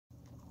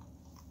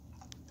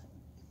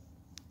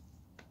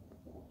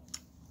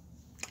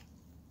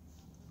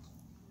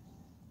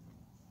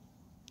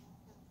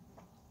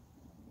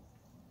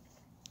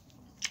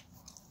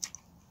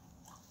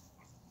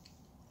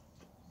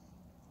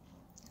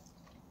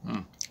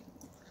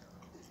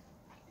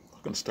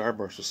Fucking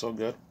Starburst is so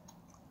good.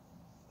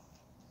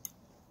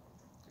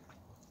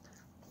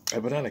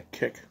 I've been on a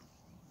kick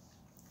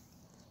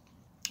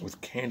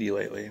with candy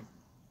lately,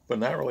 but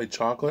not really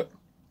chocolate.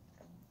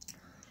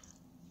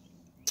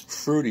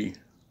 Fruity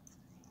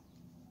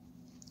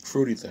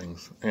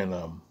things, and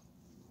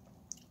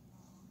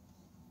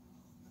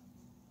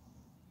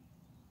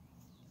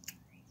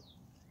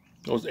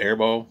those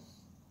Airbo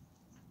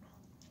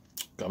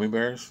gummy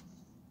bears.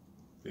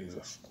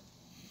 Jesus,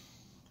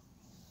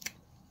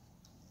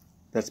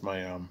 that's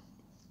my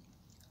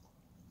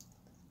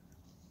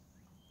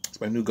it's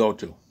my new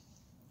go-to.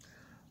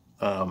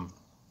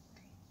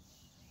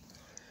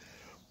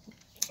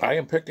 I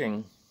am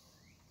picking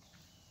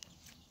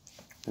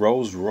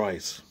Rolls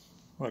Royce.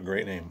 What a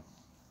great name.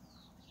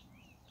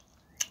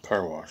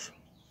 Car wash.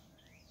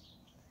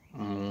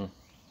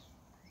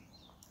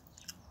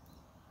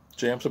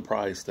 Jay, I'm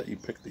surprised that you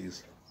picked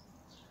these.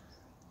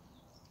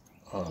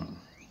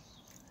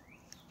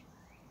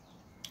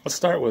 Let's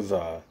start with,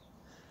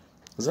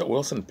 is that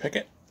Wilson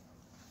Pickett?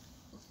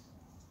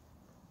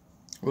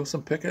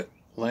 Wilson Pickett,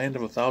 Land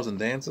of a Thousand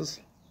Dances.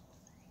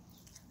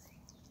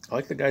 I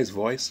like the guy's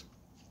voice.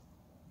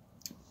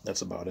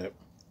 That's about it.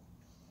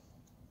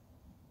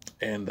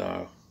 And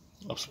I'm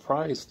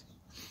surprised,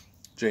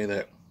 Jay,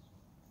 that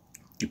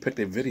you picked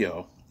a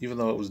video, even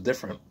though it was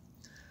different,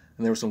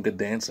 and there was some good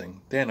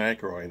dancing. Dan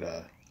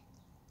Aykroyd.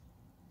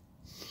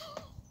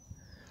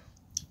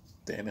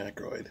 Do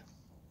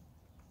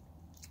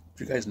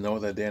you guys know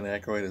that Dan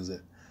Aykroyd is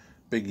a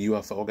big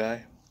UFO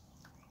guy?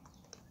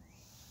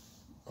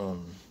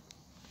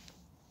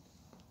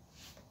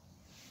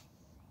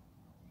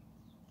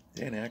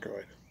 Dan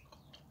Aykroyd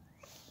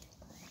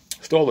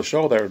stole the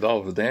show there with all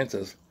of his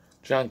dances.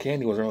 John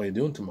Candy wasn't really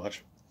doing too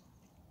much.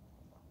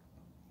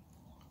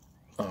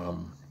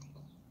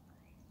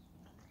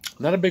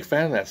 Not a big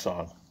fan of that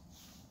song.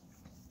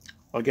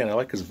 Again, I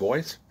like his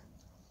voice.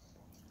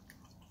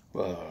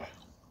 I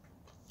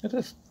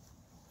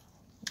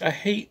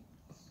hate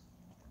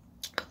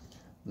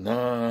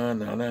na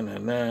na na na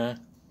na.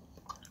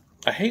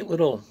 I hate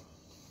little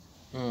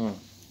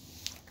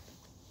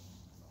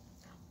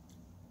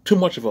too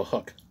much of a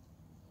hook.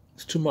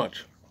 It's too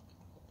much.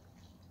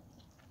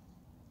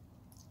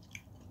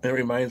 It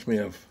reminds me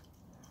of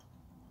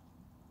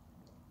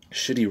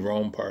shitty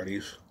Rome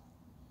parties,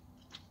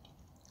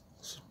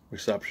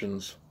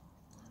 receptions,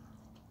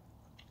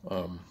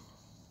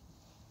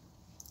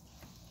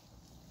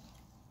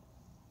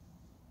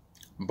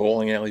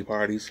 bowling alley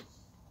parties.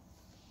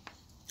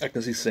 I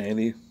can see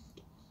Sandy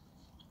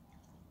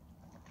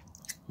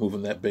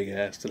moving that big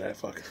ass to that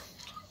fucking.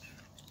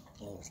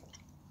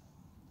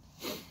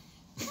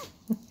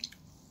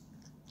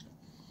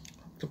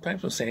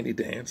 Sometimes when Sandy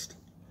danced,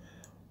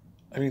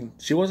 I mean,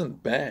 she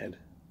wasn't bad,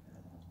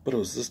 but it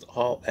was just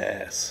all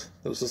ass.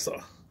 It was just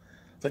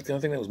like the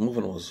only thing that was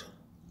moving was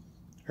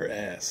her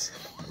ass.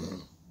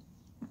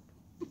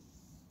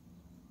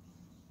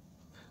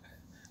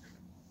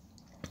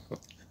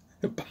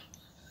 It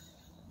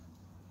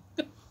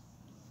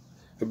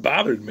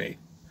bothered me.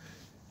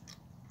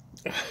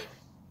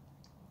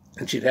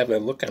 And she'd have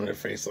that look on her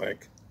face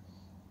like,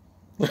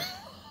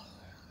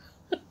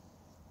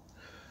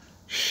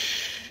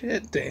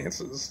 shit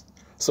dances.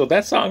 So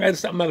that song,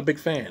 I'm not a big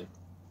fan.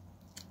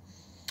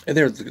 And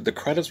the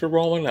credits were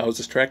rolling. I was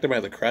distracted by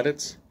the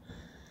credits.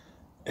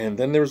 And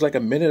then there was like a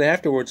minute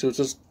afterwards. It was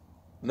just,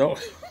 no.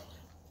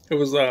 It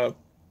was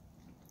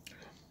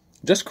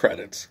just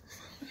credits.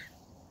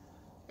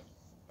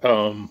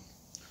 So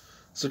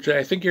Jay,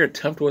 I think your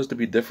attempt was to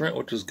be different,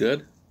 which is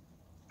good.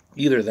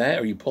 Either that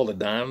or you pulled it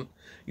down.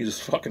 You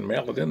just fucking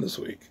mailed it in this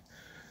week.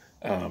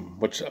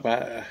 Which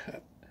I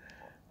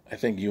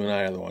think you and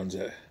I are the ones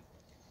that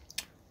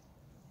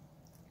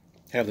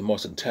have the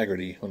most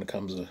integrity when it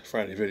comes to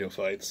Friday video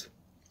fights.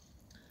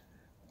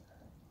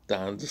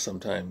 Don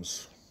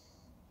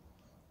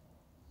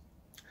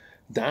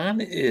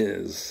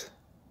is,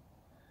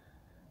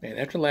 man,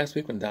 after last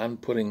week when Don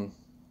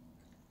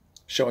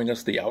showing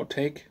us the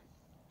outtake,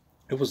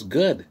 it was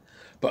good.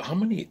 But how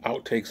many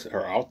outtakes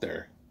are out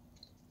there?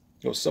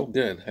 It was so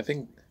good. I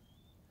think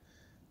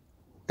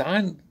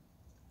Don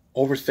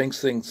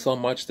overthinks things so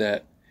much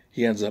that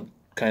he ends up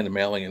kind of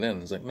mailing it in.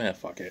 He's like, nah,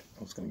 fuck it.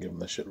 I'm just going to give him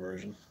the shit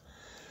version.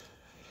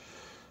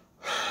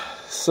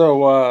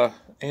 So,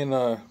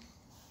 the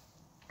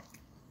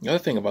other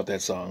thing about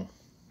that song,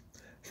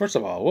 first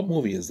of all, what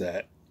movie is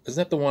that?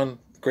 Isn't that the one,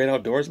 Great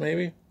Outdoors,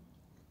 maybe?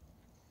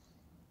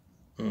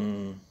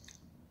 I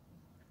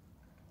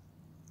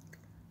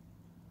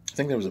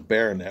think there was a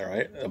bear in there,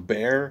 right? A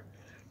bear,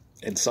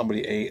 and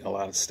somebody ate a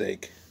lot of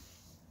steak.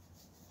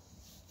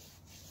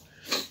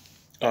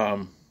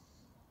 So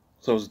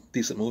it was a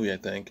decent movie, I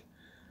think.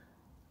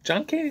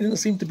 John Candy didn't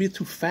seem to be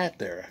too fat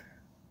there.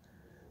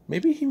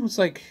 Maybe he was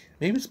like,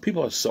 maybe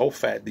people are so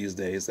fat these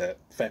days that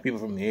fat people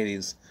from the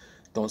 80s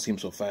don't seem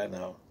so fat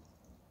now.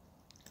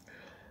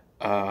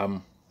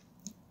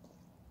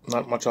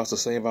 Not much else to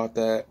say about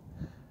that.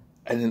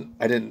 I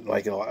didn't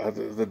like it a lot.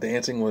 The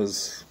dancing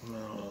was,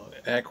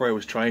 Aykroyd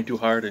was trying too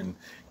hard and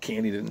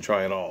Candy didn't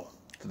try at all.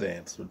 to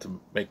dance,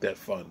 to make that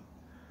fun.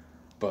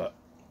 But,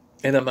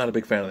 and I'm not a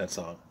big fan of that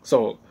song.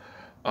 So,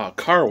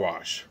 Car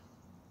Wash.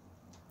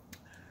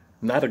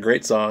 Not a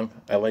great song.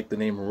 I like the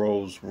name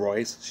Rose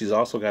Royce. She's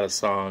also got a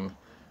song,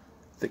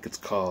 I think it's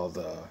called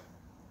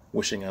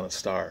Wishing on a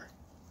Star.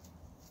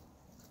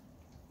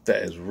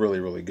 That is really,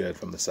 really good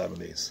from the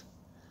 70s.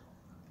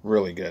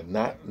 Really good.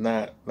 Not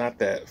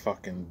that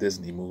fucking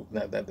Disney movie.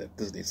 Not that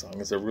Disney song.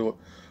 It's a real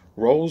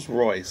Rose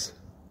Royce.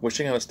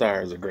 Wishing on a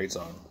Star is a great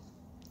song.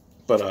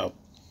 But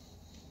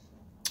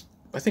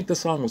I think the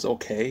song was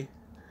okay.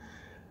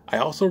 I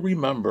also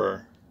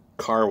remember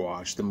Car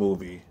Wash, the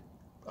movie,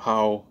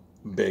 how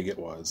big it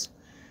was.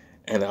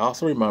 And I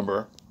also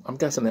remember, I'm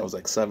guessing that was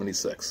like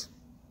 76.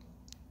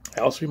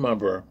 I also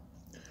remember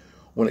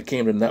when it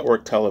came to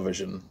network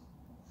television,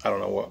 I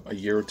don't know what, a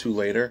year or two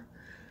later,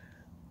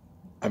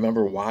 I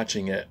remember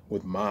watching it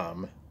with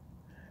Mom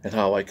and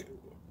how, like,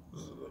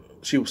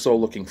 she was so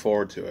looking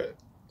forward to it.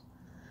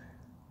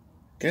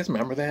 You guys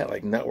remember that?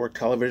 Like, network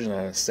television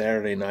on a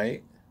Saturday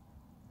night?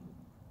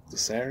 Was it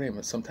Saturday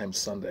or sometimes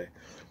Sunday?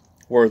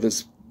 Where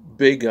this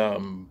big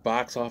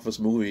box office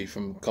movie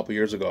from a couple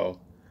years ago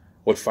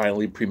would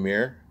finally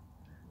premiere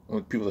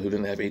with people who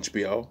didn't have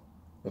HBO.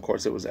 Of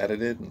course, it was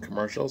edited and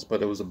commercials,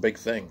 but it was a big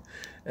thing.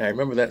 And I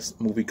remember that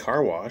movie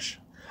Car Wash.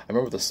 I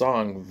remember the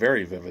song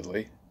very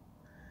vividly.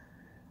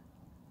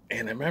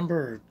 And I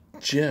remember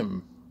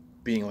Jim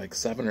being like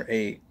 7 or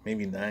 8,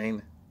 maybe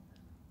 9,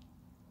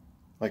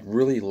 like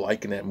really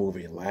liking that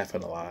movie and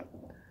laughing a lot.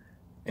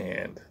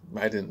 And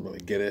I didn't really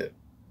get it.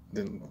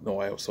 Didn't know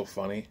why it was so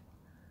funny.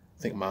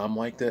 I think Mom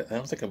liked it. I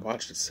don't think I've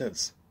watched it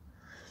since.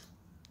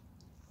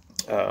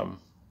 The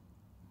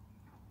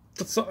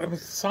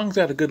song's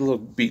got a good little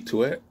beat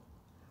to it.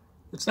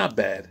 It's not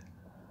bad.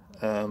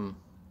 The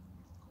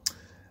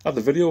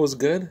video was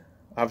good.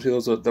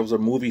 Obviously, those are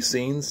movie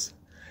scenes.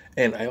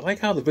 And I like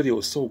how the video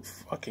was so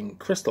fucking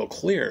crystal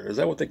clear. Is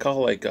that what they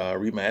call, like,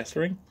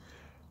 remastering?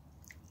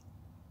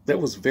 That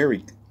was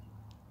very,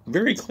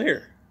 very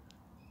clear.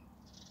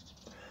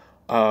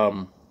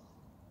 The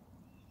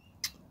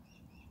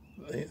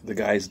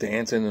guy's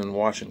dancing and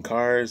washing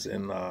cars.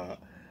 And I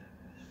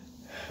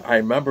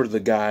remember the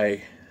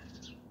guy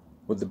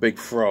with the big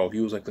fro.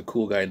 He was like the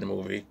cool guy in the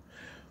movie.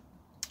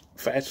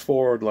 Fast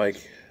forward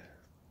like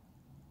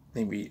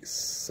maybe 6,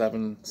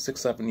 7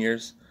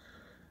 years.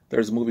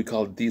 There's a movie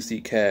called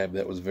DC Cab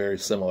that was very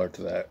similar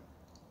to that,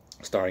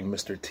 starring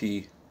Mr.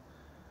 T.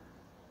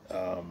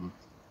 About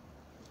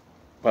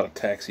a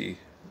taxi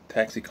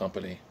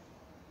company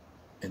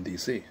in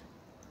DC.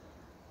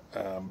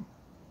 And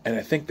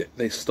I think that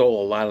they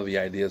stole a lot of the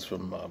ideas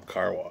from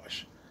Car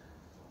Wash.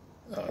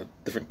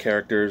 Different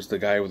characters, the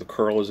guy with the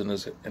curls in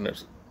his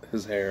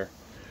hair.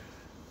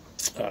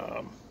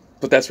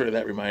 But that's what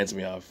that reminds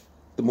me of.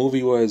 The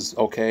movie was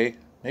okay.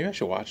 Maybe I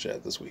should watch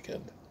that this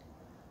weekend.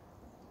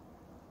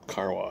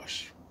 Car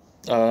Wash.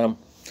 And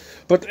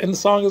the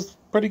song is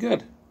pretty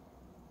good.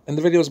 And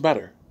the video is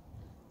better.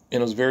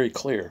 And it was very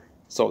clear.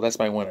 So that's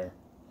my winner.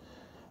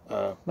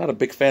 Not a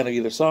big fan of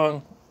either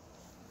song.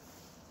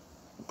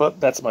 But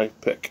that's my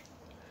pick.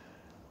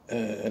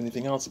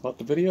 Anything else about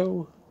the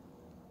video?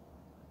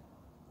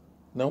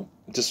 No.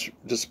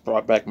 Just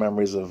brought back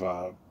memories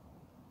of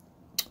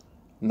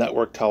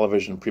network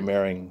television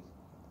premiering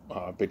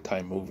big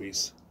time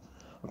movies.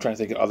 I'm trying to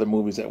think of other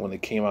movies that when they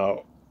came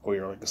out we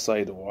were like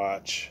excited to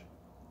watch.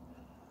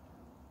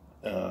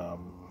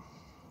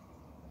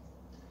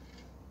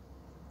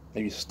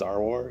 Maybe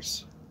Star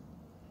Wars,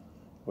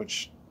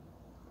 which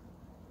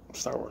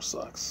Star Wars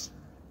sucks.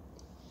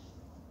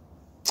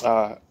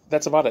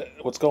 That's about it.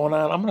 What's going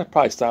on? I'm gonna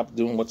probably stop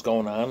doing what's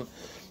going on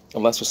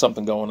unless there's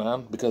something going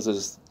on, because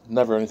there's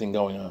never anything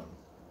going on.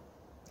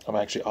 I'm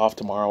actually off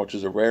tomorrow, which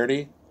is a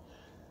rarity.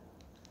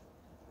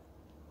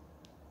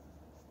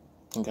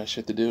 I got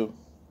shit to do.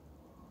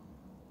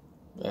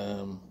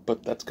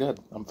 But that's good.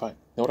 I'm fine.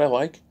 You know what I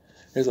like?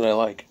 Here's what I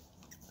like.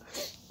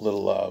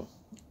 Little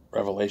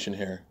revelation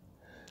here.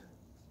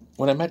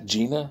 When I met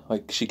Gina,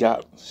 like she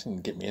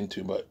didn't get me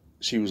into, but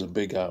she was a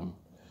big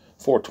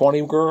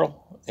 420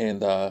 girl,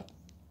 and I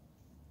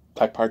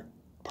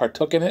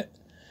partook in it,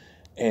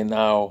 and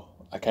now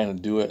I kind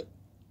of do it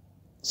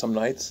some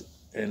nights,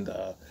 and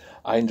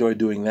I enjoy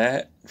doing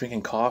that,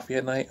 drinking coffee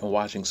at night and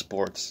watching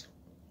sports.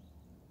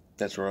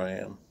 That's where I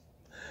am.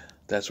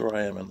 That's where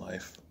I am in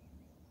life.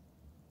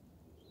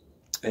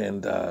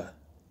 And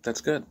that's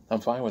good.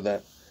 I'm fine with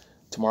that.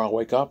 Tomorrow I'll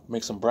wake up,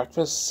 make some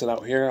breakfast, sit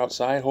out here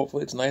outside.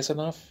 Hopefully it's nice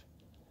enough.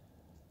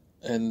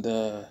 And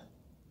I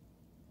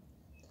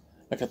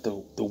got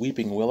the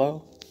Weeping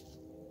Willow.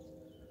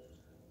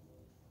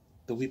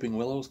 The Weeping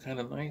Willow is kind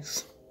of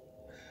nice.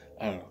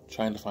 I don't know.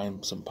 Trying to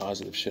find some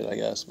positive shit, I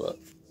guess, but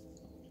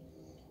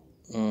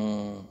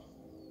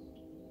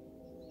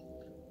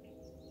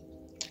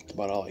that's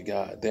about all I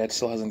got. Dad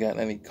still hasn't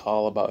gotten any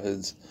call about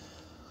his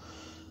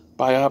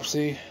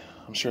biopsy.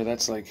 I'm sure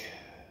that's like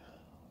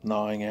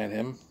gnawing at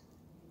him.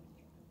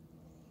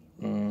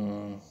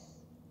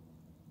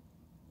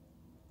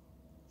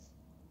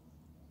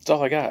 That's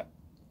all I got.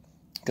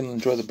 Gonna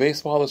enjoy the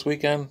baseball this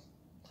weekend.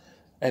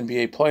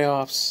 NBA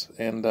playoffs,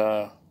 and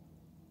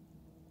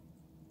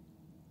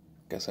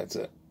guess that's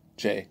it.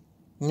 J.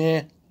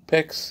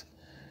 Picks.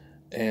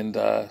 And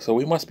so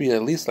we must be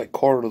at least like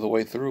quarter of the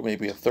way through,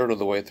 maybe a third of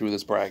the way through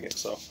this bracket.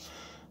 So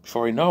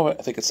before we know it,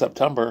 I think it's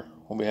September,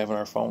 we'll be having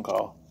our phone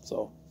call.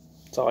 So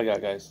that's all I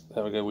got, guys.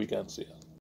 Have a good weekend. See ya.